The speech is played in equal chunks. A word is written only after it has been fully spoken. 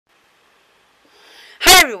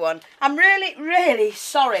everyone, I'm really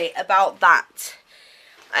sorry about that.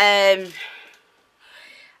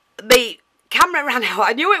 The camera ran out.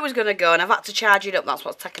 I knew it was going to go and I've had to charge it up. That's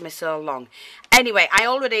what's taken me so long. Anyway,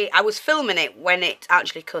 I was filming it when it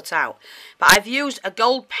actually cut out. But I've used a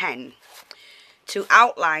gold pen to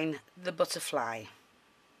outline the butterfly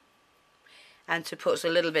and to put a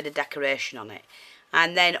little bit of decoration on it.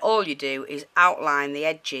 And then all you do is outline the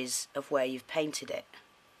edges of where you've painted it.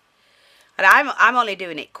 And I'm only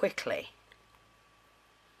doing it quickly.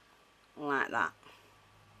 Like that.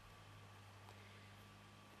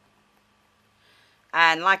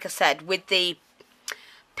 And like I said, with the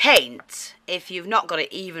paint, if you've not got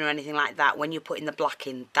it even or anything like that, when you're putting the black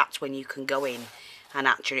in, that's when you can go in and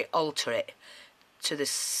actually alter it to the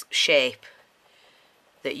shape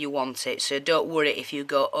that you want it. So don't worry if you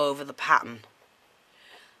go over the pattern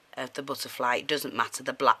of the butterfly. It doesn't matter,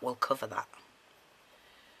 the black will cover that.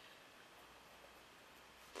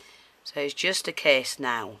 So it's just a case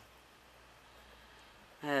now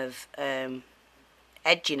of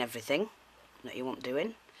edging everything that you want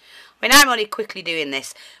doing. I mean, I'm only quickly doing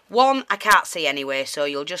this. One, I can't see anyway, so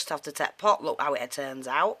you'll just have to take pot. Look how it turns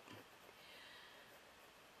out.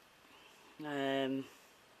 I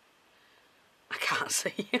can't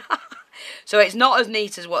see. So it's not as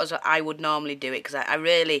neat as what I would normally do it, because I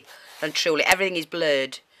really and truly, everything is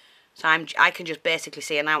blurred. So I can just basically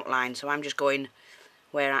see an outline, so I'm just going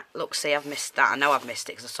where look, see, I've missed that. I know I've missed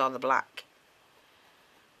it because I saw the black.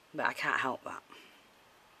 But I can't help that.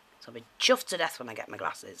 So I'll be chuffed to death when I get my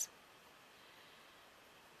glasses.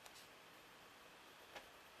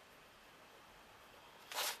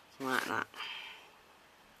 Like that.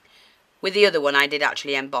 With the other one, I did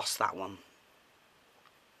actually emboss that one.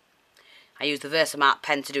 I used the Versamark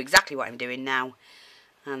pen to do exactly what I'm doing now.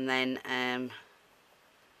 And then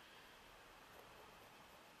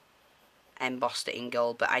embossed it in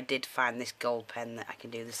gold. But I did find this gold pen that I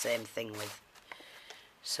can do the same thing with.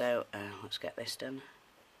 So let's get this done.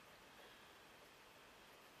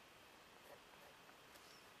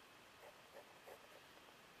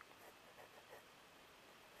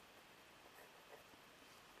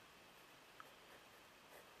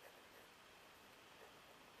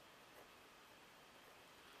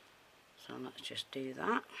 So let's just do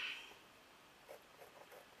that.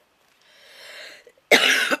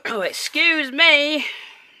 Oh, excuse me.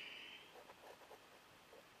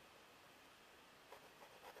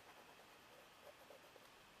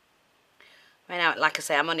 Right now, like I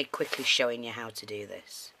say, I'm only quickly showing you how to do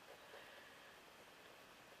this.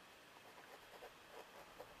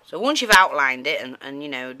 So once you've outlined it and you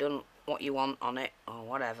know, done what you want on it or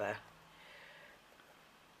whatever,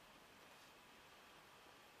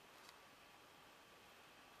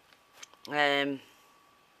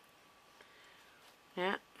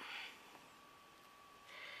 yeah,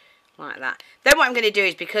 like that. Then what I'm going to do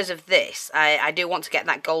is, because of this, I do want to get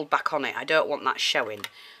that gold back on it. I don't want that showing.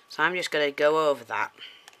 So I'm just going to go over that.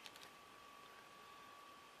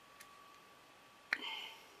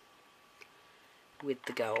 With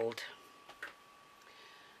the gold.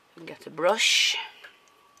 And get a brush.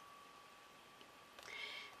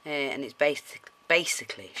 And it's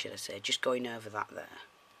basically, should I say, just going over that there.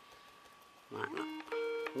 Like that.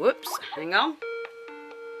 Whoops, hang on.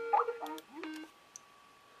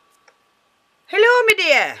 Hello, my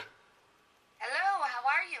dear. Hello, how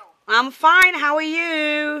are you? I'm fine, how are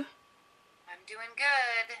you? I'm doing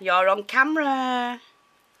good. You're on camera.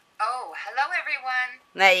 Oh, hello everyone.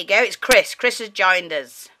 There you go, it's Chris. Chris has joined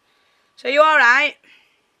us. So you alright?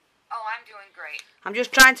 Oh, I'm doing great. I'm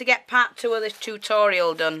just trying to get part 2 of this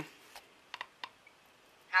tutorial done.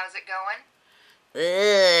 How's it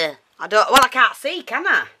going? I can't see, can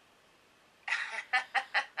I?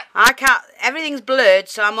 I can't, everything's blurred,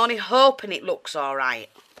 so I'm only hoping it looks alright.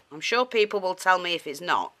 I'm sure people will tell me if it's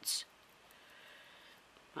not.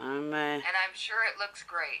 And I'm sure it looks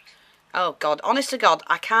great. Oh God, honest to God,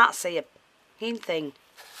 I can't see a thing.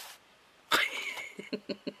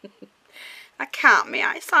 I can't, my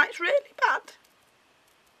eyesight's really bad.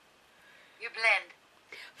 You blind.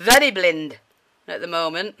 Very blind at the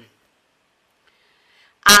moment.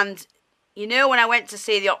 And you know, when I went to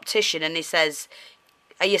see the optician and he says,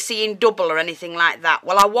 are you seeing double or anything like that?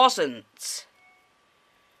 Well, I wasn't.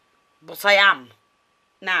 But I am.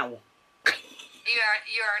 Now.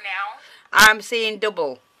 You are now? I'm seeing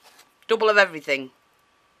double. Double of everything.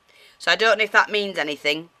 So I don't know if that means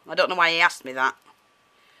anything. I don't know why he asked me that.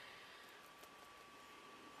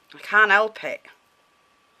 I can't help it.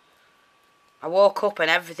 I woke up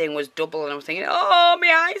and everything was double and I'm thinking, oh,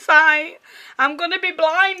 my eyesight. I'm going to be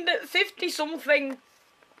blind at 50 something.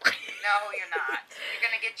 No, you're not. You're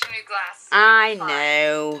going to get your new glasses. I Fine.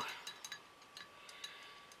 know.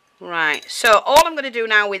 Right, so all I'm going to do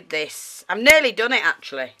now with this, I'm nearly done it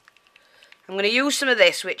actually. I'm going to use some of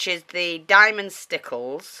this, which is the Diamond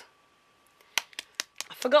Stickles.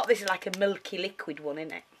 I forgot this is like a milky liquid one,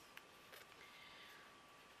 isn't it?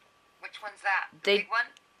 Which one's that? The big one?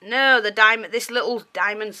 No, the diamond, this little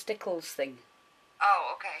Diamond Stickles thing.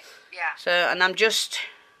 Oh, okay. Yeah. So, and I'm just,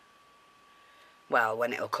 well,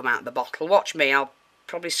 when it'll come out of the bottle, watch me, I'll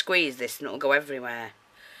probably squeeze this and it'll go everywhere.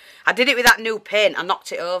 I did it with that new paint, I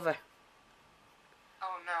knocked it over.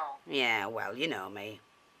 Oh, no. Yeah, well, you know me.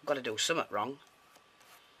 I've got to do something wrong.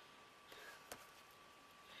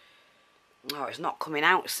 Oh, it's not coming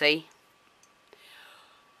out, see?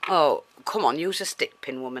 Oh, come on, use a stick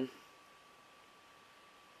pin, woman.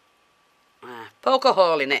 Poke a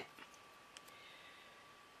hole in it.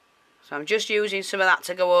 So I'm just using some of that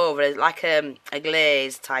to go over. It's like a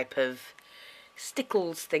glaze type of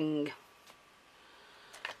stickles thing.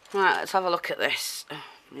 Right, let's have a look at this.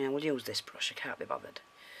 Yeah, we'll use this brush. I can't be bothered.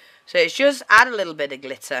 So it's just add a little bit of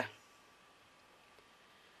glitter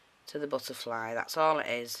to the butterfly. That's all it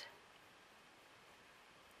is.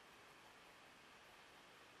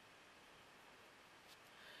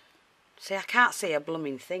 See, I can't see a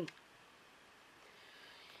blooming thing.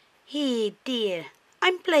 Hey, dear.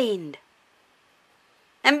 I'm blind.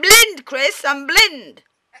 I'm blind, Chris. I'm blind.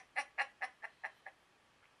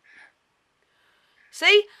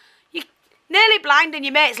 See? You're nearly blind and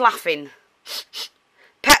your mate's laughing.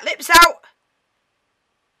 Pet lips out.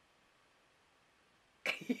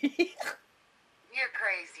 You're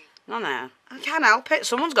crazy. No, no. I can't help it.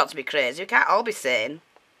 Someone's got to be crazy. We can't all be sane.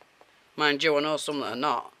 Mind you, I know some that are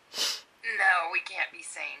not. No, we can't be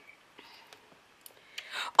sane.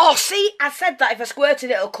 Oh, see? I said that if I squirted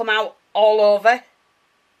it'll come out all over.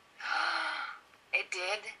 It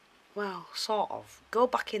did? Well, sort of. Go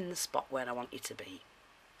back in the spot where I want you to be.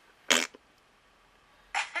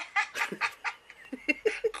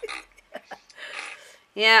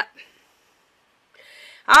 Yeah.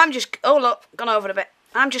 I'm just... Oh, look. Gone over a bit.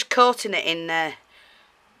 I'm just coating it in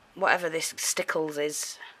whatever this Stickles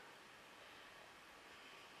is.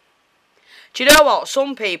 Do you know what?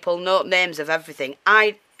 Some people know names of everything.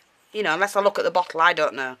 You know, unless I look at the bottle, I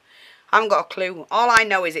don't know. I haven't got a clue. All I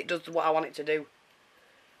know is it does what I want it to do.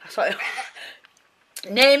 That's what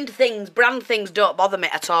named things, brand things don't bother me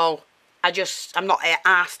at all. I'm not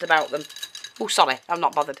asked about them. Oh, sorry, I'm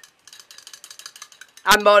not bothered.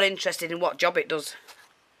 I'm more interested in what job it does.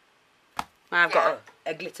 I've got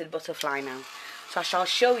a glittered butterfly now. So I shall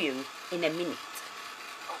show you in a minute.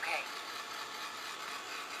 Okay.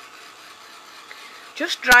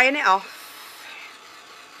 Just drying it off.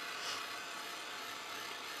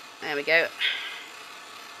 There we go.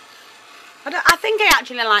 I think I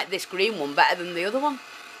actually like this green one better than the other one.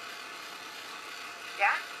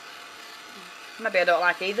 Yeah? Maybe I don't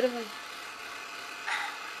like either of them.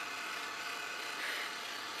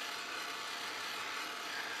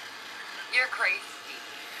 You're crazy.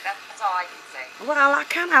 That's all I can say. Well, I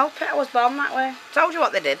can't help it. I was born that way. Told you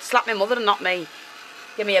what they did. Slapped my mother and not me.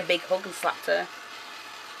 Give me a big hug and slapped her.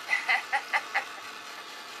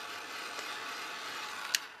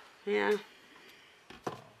 Yeah.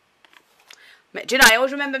 Do you know, I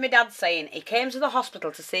always remember my dad saying he came to the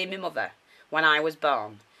hospital to see my mother when I was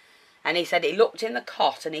born. And he said he looked in the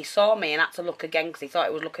cot and he saw me and had to look again because he thought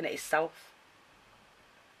he was looking at himself.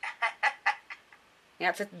 He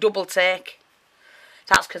had to double take.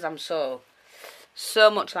 That's because I'm so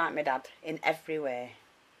much like my dad in every way.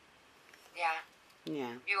 Yeah.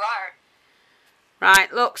 Yeah. You are.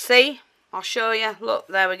 Right, look, see? I'll show you. Look,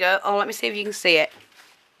 there we go. Oh, let me see if you can see it.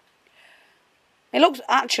 It looks,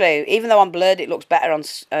 actually, even though I'm blurred, it looks better on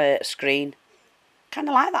screen. Kind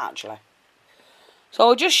of like that, actually. So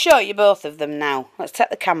I'll just show you both of them now. Let's take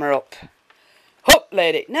the camera up. Up,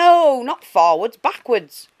 lady. No, not forwards,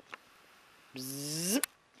 backwards. Bzzz.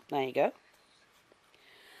 There you go.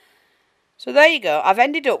 So there you go. I've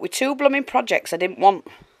ended up with 2 blooming projects I didn't want.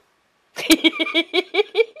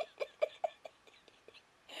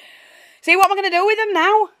 See, what am I going to do with them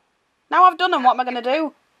now? Now I've done them, what am I going to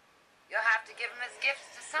do? You'll have to give them as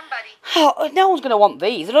gifts to somebody. Oh, no one's going to want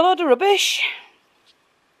these. They're a load of rubbish.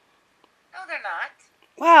 No, they're not.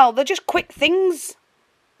 Well, they're just quick things.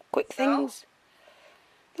 Quick things.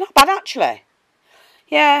 They're not bad, actually.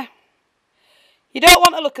 Yeah. You don't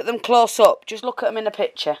want to look at them close up. Just look at them in a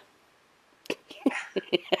picture.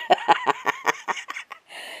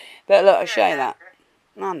 But look, I'll show you that.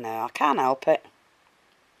 Oh, no, I can't help it.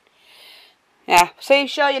 Yeah, see,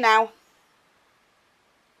 show you now.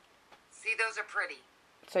 See, those are pretty.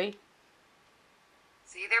 See?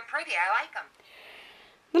 See, they're pretty. I like them.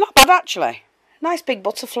 They're not bad, actually. Nice big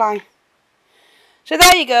butterfly. So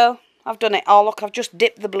there you go. I've done it. Oh, look, I've just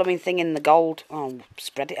dipped the blooming thing in the gold. Oh,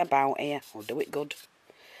 spread it about here. I'll do it good.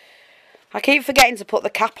 I keep forgetting to put the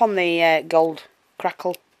cap on the gold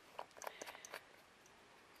crackle.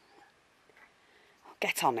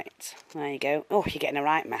 Get on it. There you go. Oh, you're getting a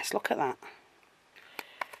right mess. Look at that.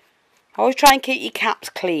 Always try and keep your caps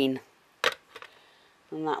clean.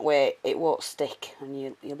 And that way it won't stick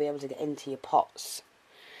and you'll be able to get into your pots.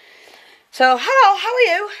 So, hello, how are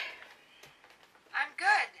you? I'm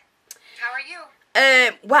good. How are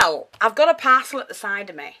you? Well, I've got a parcel at the side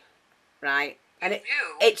of me, right? And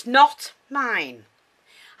it's not mine.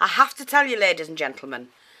 I have to tell you, ladies and gentlemen,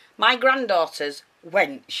 my granddaughters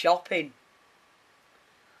went shopping.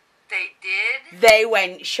 They did? They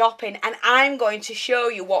went shopping, and I'm going to show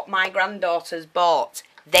you what my granddaughters bought.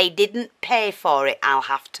 They didn't pay for it, I'll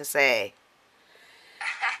have to say.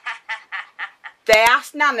 They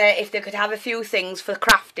asked Nanna if they could have a few things for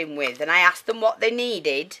crafting with, and I asked them what they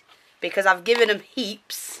needed, because I've given them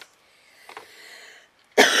heaps.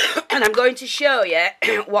 And I'm going to show you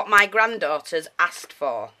what my granddaughters asked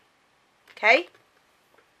for. Okay?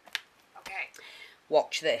 Okay.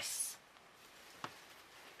 Watch this.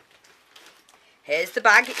 Here's the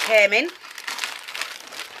bag it came in.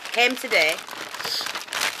 Came today.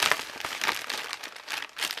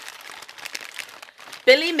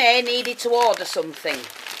 Billy May needed to order something.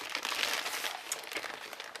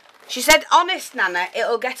 She said, honest, Nanna,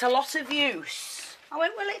 it'll get a lot of use. I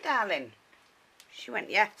went, will it, darling? She went,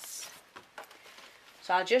 yes.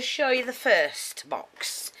 So I'll just show you the first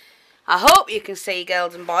box. I hope you can see,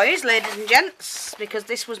 girls and boys, ladies and gents, because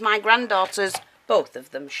this was my granddaughters, both of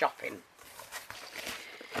them, shopping.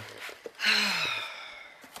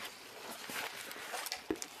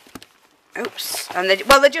 Oops. And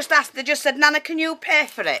they just asked, they just said, Nanna, can you pay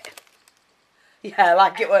for it? Yeah,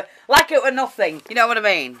 like it were nothing. You know what I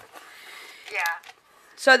mean? Yeah.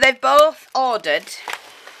 So they've both ordered.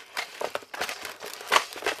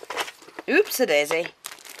 Oops-a-daisy.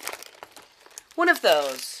 One of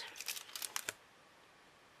those.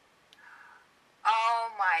 Oh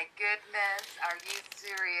my goodness. Are you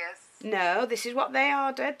serious? No, this is what they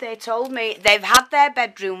ordered. They told me they've had their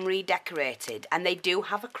bedroom redecorated and they do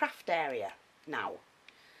have a craft area now.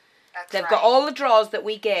 They've got all the drawers that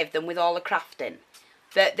we gave them with all the crafting.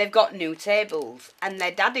 They've got new tables, and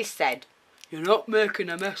their daddy said, "You're not making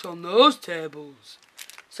a mess on those tables."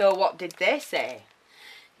 So what did they say?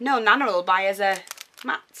 No, Nanna will buy us a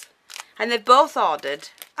mat. And they've both ordered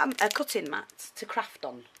a cutting mat to craft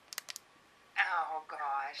on. Oh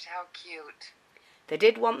gosh, how cute. They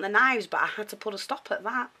did want the knives, but I had to put a stop at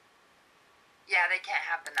that. Yeah, they can't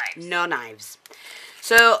have the knives. No knives.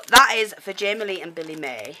 So that is for Jamie Lee and Billy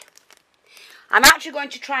May. I'm actually going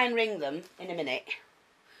to try and ring them in a minute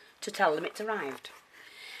to tell them it's arrived.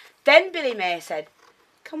 Then Billy May said,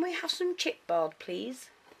 "Can we have some chipboard, please,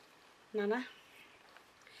 Nanna?"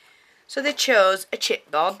 So they chose a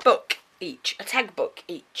chipboard book each, a tag book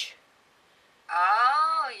each.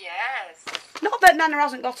 Oh, yes. Not that Nanna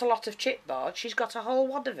hasn't got a lot of chipboard, she's got a whole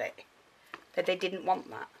wad of it. But they didn't want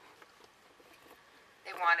that.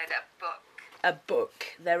 They wanted a book. A book,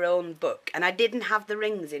 their own book. And I didn't have the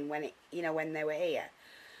rings in when they were here.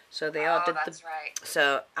 So they ordered that's right.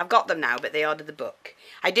 So I've got them now, but they ordered the book.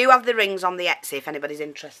 I do have the rings on the Etsy if anybody's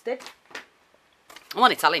interested. I'm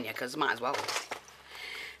only telling you because I might as well.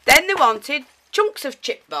 Then they wanted chunks of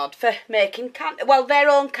chipboard for making their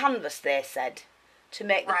own canvas, they said, to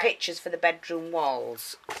make the pictures for the bedroom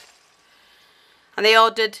walls. And they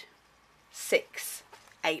ordered 6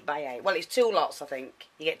 8x8. Well, it's 2 lots, I think.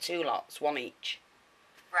 You get 2 lots, 1 each.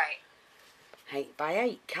 Right.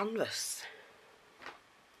 8x8 canvas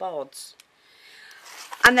boards.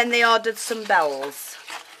 And then they ordered some bells.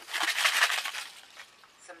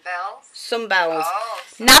 Some bells? Some bells. Oh,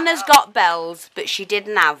 Nanna's got bells, but she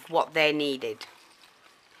didn't have what they needed.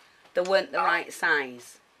 They weren't the right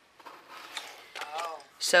size. Oh.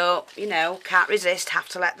 So, can't resist, have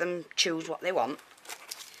to let them choose what they want.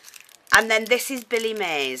 And then this is Billy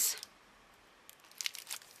May's.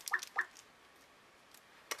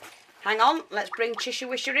 Hang on, let's bring Trisha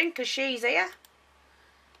Wisher in because she's here.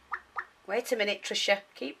 Wait a minute, Trisha.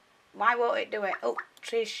 Why won't it do it? Oh,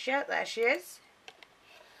 Trisha, there she is.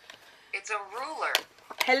 It's a ruler.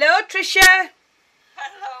 Hello, Trisha.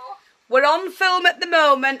 Hello. We're on film at the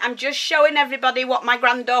moment. I'm just showing everybody what my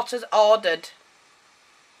granddaughters ordered.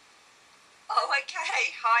 Oh,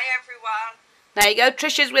 okay. Hi, everyone. There you go,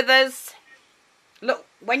 Trisha's with us. Look,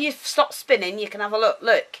 when you stop spinning, you can have a look.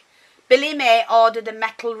 Look, Billy May ordered a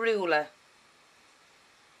metal ruler.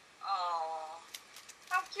 Oh.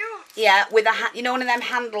 Yeah, with a you know, one of them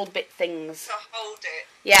handle bit things. To hold it.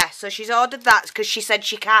 Yeah, so she's ordered that because she said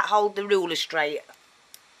she can't hold the ruler straight.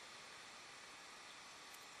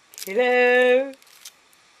 Hello.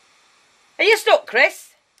 Are you stuck,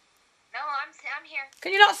 Chris? No, I'm here.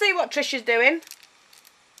 Can you not see what Trisha's doing?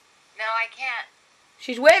 No, I can't.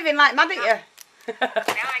 She's waving like mad at you. Now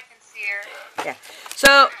I can see her. Yeah.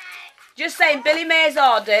 So, just saying, Billy May's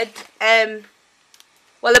ordered,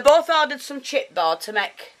 well, they both ordered some chipboard to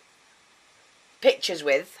make pictures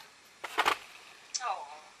with. Oh.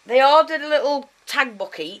 They ordered a little tag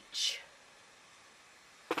book each.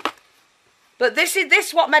 But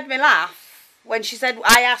this what made me laugh when she said,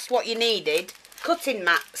 I asked what you needed. Cutting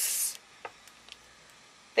mats.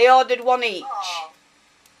 They ordered one each. Oh.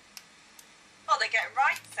 Well, they get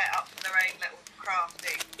right set up for their own little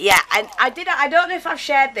crafting. Yeah, and I don't know if I've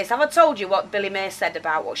shared this. Have I told you what Billy May said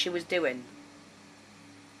about what she was doing?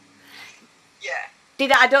 Yeah.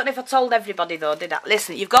 I don't know if I told everybody though, did I?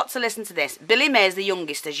 Listen, you've got to listen to this. Billy May's the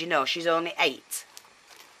youngest, as you know. She's only 8.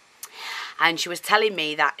 And she was telling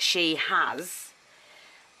me that she has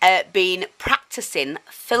been practicing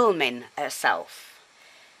filming herself.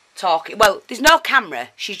 Talking. Well, there's no camera.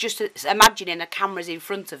 She's just imagining a camera's in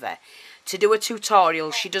front of her. To do a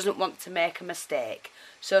tutorial, she doesn't want to make a mistake.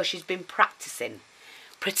 So she's been practicing.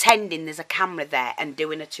 Pretending there's a camera there and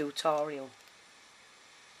doing a tutorial.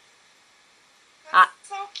 That's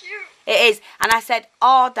so cute. It is. And I said,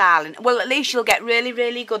 oh, darling, well, at least you'll get really,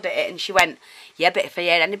 really good at it. And she went, yeah, but if I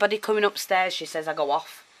hear anybody coming upstairs, she says, I go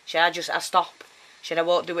off. She said, I stop. She said, I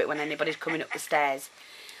won't do it when anybody's coming up the stairs.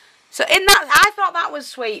 So in that, I thought that was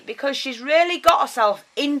sweet because she's really got herself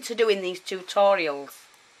into doing these tutorials.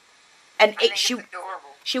 And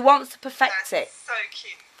she wants to perfect it. So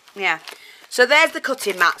cute. Yeah. So there's the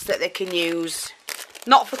cutting mats that they can use.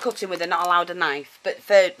 Not for cutting with, they're not allowed a knife, but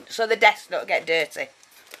so the desks don't get dirty.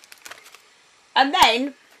 And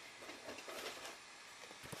then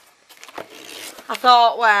I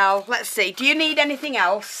thought, well, let's see. Do you need anything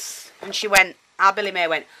else? And she went, Billy May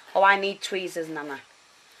went, oh, I need tweezers, Nana.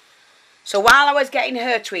 So while I was getting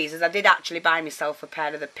her tweezers, I did actually buy myself a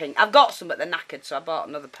pair of the pink. I've got some, but they're knackered, so I bought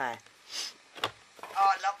another pair. Oh,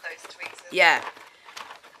 I love those tweezers. Yeah.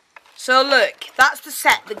 So look, that's the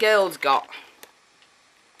set the girls got.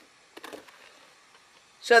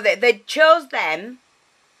 So they chose them.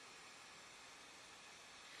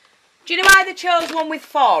 Do you know why they chose one with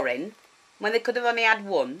 4 in, when they could have only had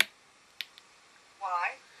 1?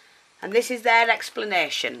 Why? And this is their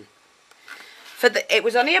explanation. It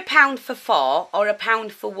was only £1 for 4 or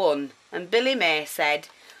 £1 for 1. And Billy May said,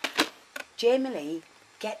 Jamie Lee,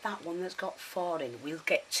 get that one that's got 4 in. We'll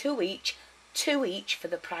get 2 each for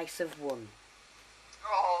the price of 1.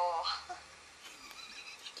 Oh.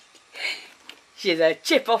 She's a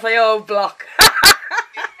chip off the old block.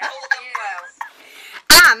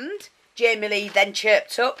 And Jamie Lee then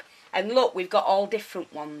chirped up, and look, we've got all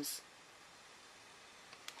different ones.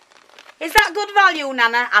 Is that good value,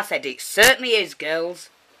 Nana? I said, it certainly is, girls.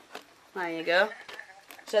 There you go.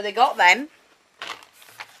 So they got them.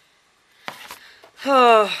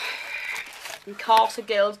 Oh, of course a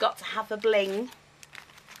girl's got to have a bling.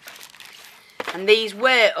 And these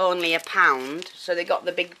were only £1, so they got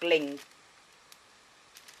the big bling.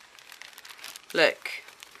 Look,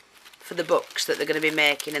 for the books that they're going to be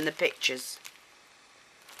making and the pictures.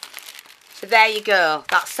 So there you go.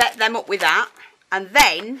 That set them up with that. And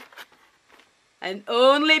then, and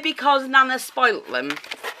only because Nana spoilt them,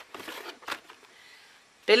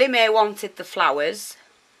 Billy May wanted the flowers.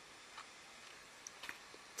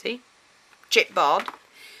 See? Chipboard.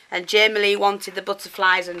 And Jamie Lee wanted the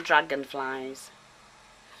butterflies and dragonflies.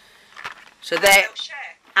 So they're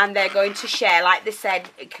going to share, like they said,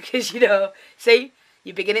 because, you know, see,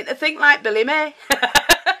 you're beginning to think like Billy May.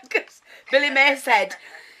 Because Billy May said,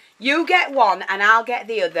 you get one and I'll get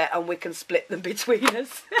the other and we can split them between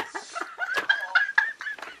us.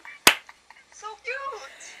 So cute.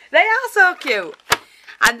 They are so cute.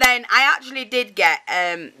 And then I actually did get,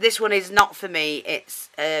 this one is not for me, it's,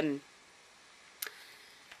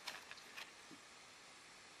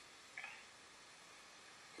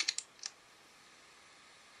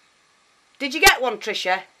 did you get one,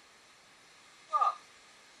 Tricia? What?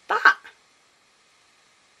 That.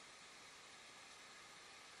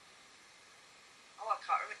 Oh, I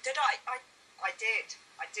can't remember. Did I? I did.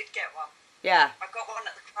 I did get one. Yeah. I got one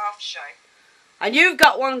at the craft show. And you've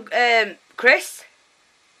got one, Chris?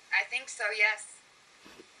 I think so, yes.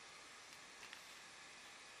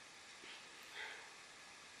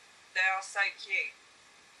 They are so cute.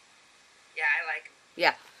 Yeah, I like them.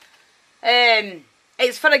 Yeah.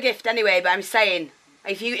 It's for a gift anyway, but I'm saying,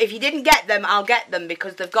 If you didn't get them, I'll get them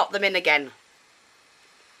because they've got them in again.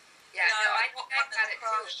 Yeah, no, I want one at the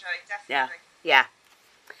craft show, definitely. Yeah.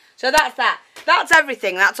 So that's that. That's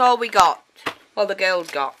everything. That's all we got. All the girls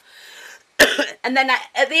got. And then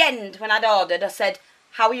at the end, when I'd ordered, I said,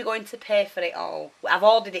 how are you going to pay for it all? I've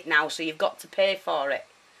ordered it now, so you've got to pay for it.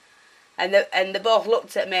 And they both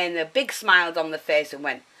looked at me and the big smiles on their face and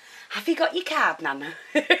went, have you got your card, Nanna?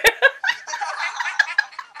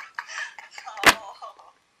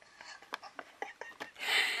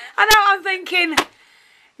 I know, I'm thinking,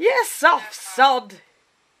 you soft sod.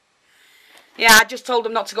 Yeah, I just told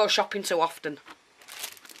them not to go shopping too often.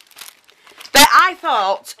 But I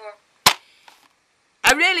thought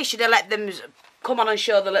I really should have let them come on and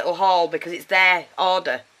show the little haul because it's their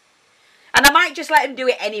order. And I might just let them do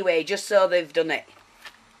it anyway, just so they've done it.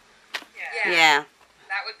 Yeah.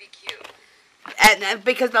 That would be cute. And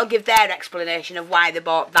because they'll give their explanation of why they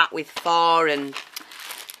bought that with 4 and...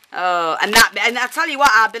 Oh, and I tell you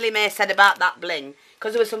what our Billy May said about that bling,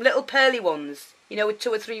 because there were some little pearly ones, you know, with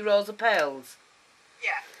 2 or 3 rows of pearls. Yeah.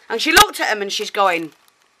 And she looked at them and she's going,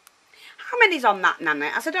 how many's on that,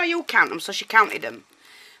 Nanna? I said, oh, you count them. So she counted them.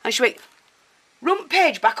 And she went, run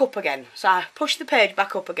page back up again. So I pushed the page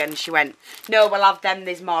back up again and she went, no, we'll have them,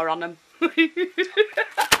 there's more on them.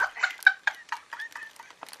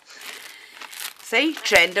 See,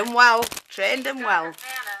 trained them well, trained them well.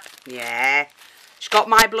 Yeah. She's got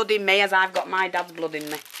my blood in me as I've got my dad's blood in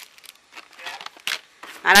me. Yeah.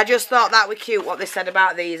 And I just thought that was cute what they said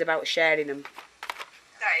about these, about sharing them.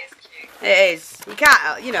 That is cute. It is. You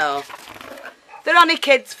can't, you know. They're only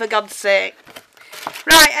kids, for God's sake.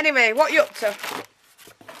 Right, anyway, what you up to? Who,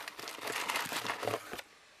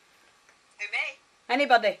 me?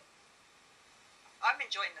 Anybody? I'm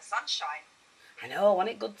enjoying the sunshine. I know,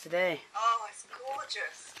 wasn't it good today? Oh, it's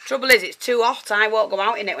gorgeous. Trouble is, it's too hot. I won't go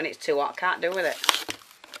out in it when it's too hot. Can't do with it.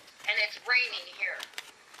 And it's raining here.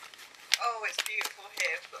 Oh, it's beautiful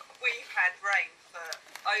here. But we've had rain for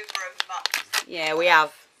over a month. Yeah, we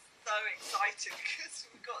have. So excited because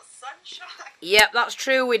we've got sunshine. Yep, that's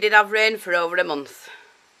true. We did have rain for over a month.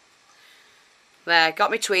 There, got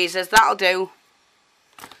me tweezers. That'll do.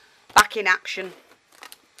 Back in action.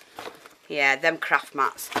 Yeah, them craft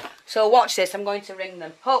mats. So watch this. I'm going to ring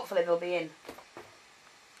them. Hopefully they'll be in.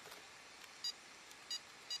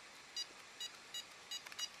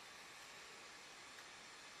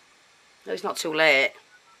 No, it's not too late.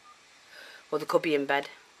 Or they could be in bed.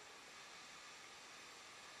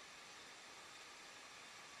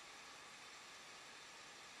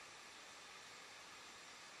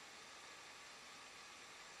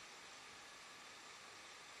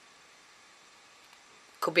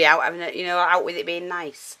 Could be out having it, you know, out with it being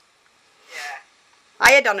nice. Yeah.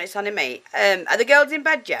 Hiya Donna, it's Honey mate. Are the girls in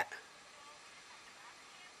bed yet?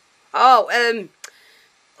 Oh,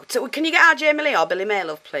 so can you get our Jamie Lee or Billy May,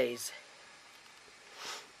 love, please?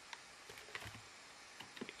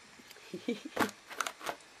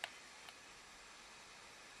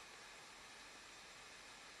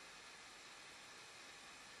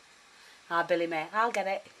 Ah, Billy May, I'll get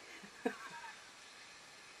it.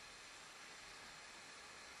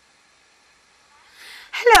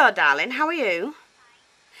 Hello, darling, how are you?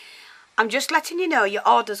 I'm just letting you know your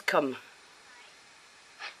order's come.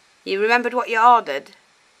 You remembered what you ordered?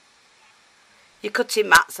 Your cutting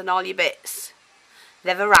mats and all your bits.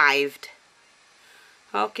 They've arrived.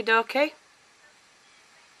 Okie dokie.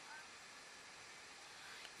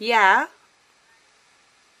 Yeah.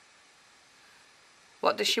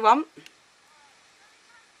 What does she want?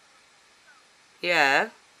 Yeah.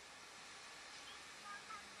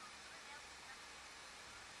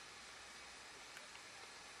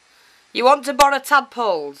 You want to borrow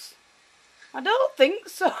tadpoles? I don't think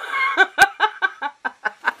so.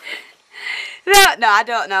 No, I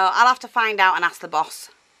don't know. I'll have to find out and ask the boss.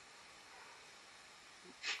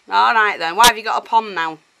 Alright then. Why have you got a pond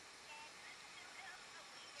now?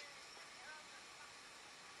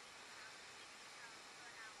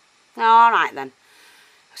 Alright then.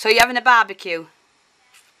 So you're having a barbecue?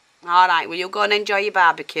 Alright, well you go and enjoy your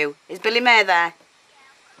barbecue. Is Billy May there?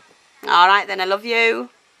 Alright then, I love you.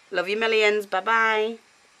 Love you millions. Bye-bye.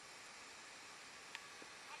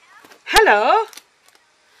 Hello.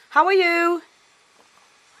 How are you?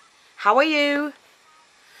 How are you?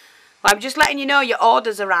 Well, I'm just letting you know your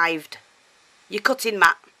order's arrived. Your cutting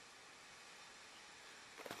mat.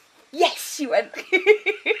 Yes, you went.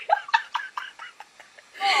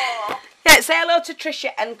 Yeah, say hello to Trisha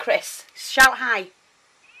and Chris. Shout hi.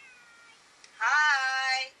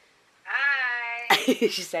 Hi. Hi.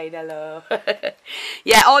 She's saying hello.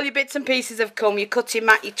 Yeah, all your bits and pieces have come. Your cutting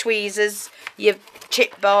mat, your tweezers, your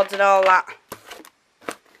chipboards and all that.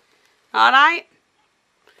 Alright?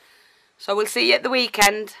 So we'll see you at the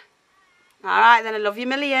weekend. Alright then, I love you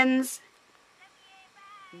millions.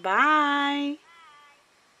 Bye.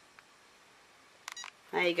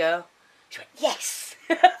 There you go. She went, yes.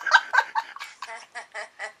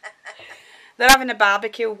 They're having a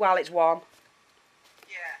barbecue while it's warm.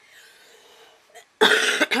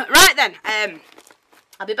 Yeah. Right then,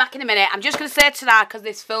 I'll be back in a minute. I'm just going to say tonight, because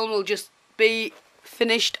this film will just be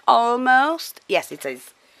finished almost. Yes, it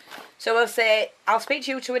is. So we'll say, I'll speak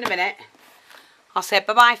to you two in a minute. I'll say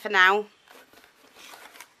bye-bye for now.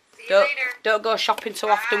 See you later. Don't go shopping so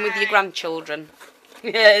often with your grandchildren.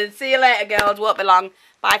 See you later, girls. Won't be long.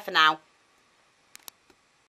 Bye for now.